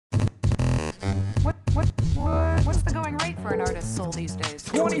What's the going rate for an artist's soul these days?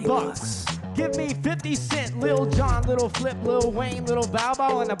 20 bucks. Give me 50 Cent, Lil Jon, Lil Flip, Lil Wayne, Lil Bow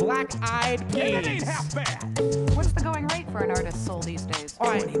Bow, and the Black Eyed Peas. That ain't half bad. What's the going rate for an artist's soul these days?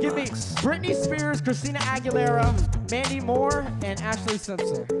 Alright, give me Britney Spears, Christina Aguilera, Mandy Moore, and Ashley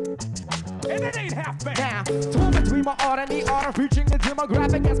Simpson. And that ain't half bad. Now, torn between my art and the art of reaching the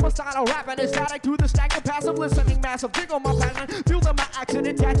demographic as my style of rapping is static to the stagnant passive listening, massive jiggle my passion, feel that my action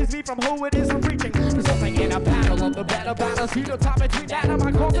attaches me from who it is I'm preaching. Resulting in a battle of the better battles, see the top between that and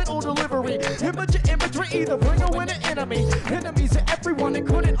my content or delivery. Imagery either bring or win an enemy. Enemies are everyone that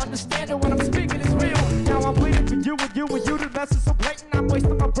couldn't understand it when I'm speaking is real. Now I'm waiting for you and you and you to message so blatant. I'm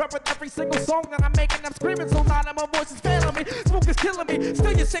wasting my breath with every single song that I'm making. I'm screaming so loud that my voice is failing me. Smoke is killing me,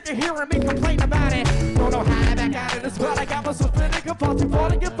 still you're sick of hearing me complain about it. Don't know how to back out of this, but I got myself in it. Compulsive fall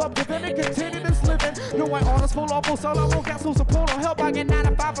to give up, giving and continue this living. No one honest, full awful, so I won't get so support or help. I get 9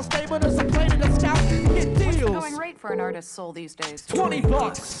 to 5 for stable as a plane and a scout. Get deals. What's the going rate for an artist's soul these days? 20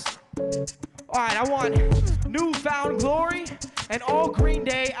 bucks. Alright, I want Newfound Glory and All Green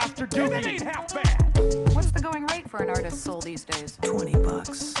Day after And that Dookie. ain't half bad. What's the going rate for an artist's soul these days? 20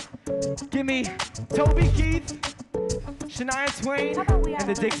 bucks. Give me Toby Keith, Shania Twain, How about we and add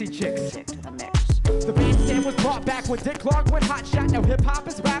the a Dixie little Chicks. music to the mix? The bandstand was brought back when Dick Clark went hot shot. Now hip hop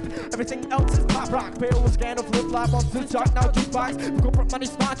is rap, everything else is pop rock. Pale with scandal, flip flop on the chart. Now jukebox, corporate money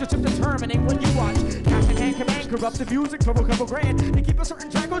sponsorship determining what you watch. Cash in hand command, corrupt the music for a couple grand. They keep a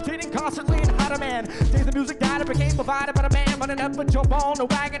certain track rotating constantly in hot demand. Days the music died, it became provided by the man running up a jump on the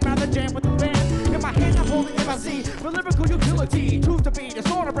wagon, rather jam with the band. In my hand, I'm holding MIC for lyrical utility. Truth to be,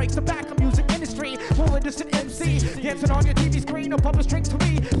 disorder breaks the back of music industry. Pulling distant MC, dancing on your TV screen or public strings to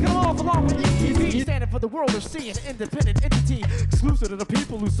me. Come off along with UTV, standing for the world to see an independent entity, exclusive to the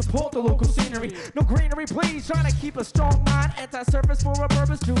people who support the local scenery. No greenery, please, trying to keep a strong mind. Anti-surface for a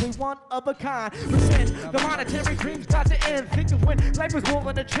purpose, truly one of a kind. Rescind the monetary dreams got to end. Think of when life was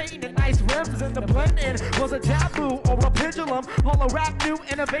rolling a chain and nice rims in the blend-in was a taboo or a pendulum. All a rap new,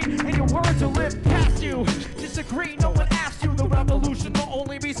 innovate, and your words will live past you. Disagree, no one asked you. The revolution will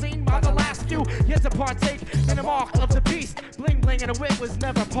only be seen by the last few. Yet to partake in the mark of the beast. Bling bling and a whip was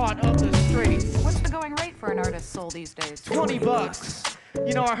never part of the streets. What's the going rate for an artist's soul these days? 20 bucks.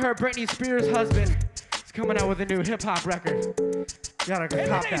 You know, I heard Britney Spears' husband is coming out with a new hip-hop record. Gotta go And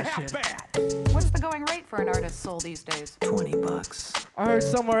cop that ain't that half shit. bad. What's the going rate for an artist's soul these days? 20 bucks. I heard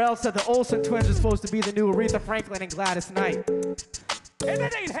somewhere else that the Olsen twins are supposed to be the new Aretha Franklin and Gladys Knight. And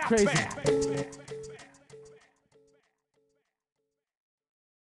that ain't half Crazy. bad.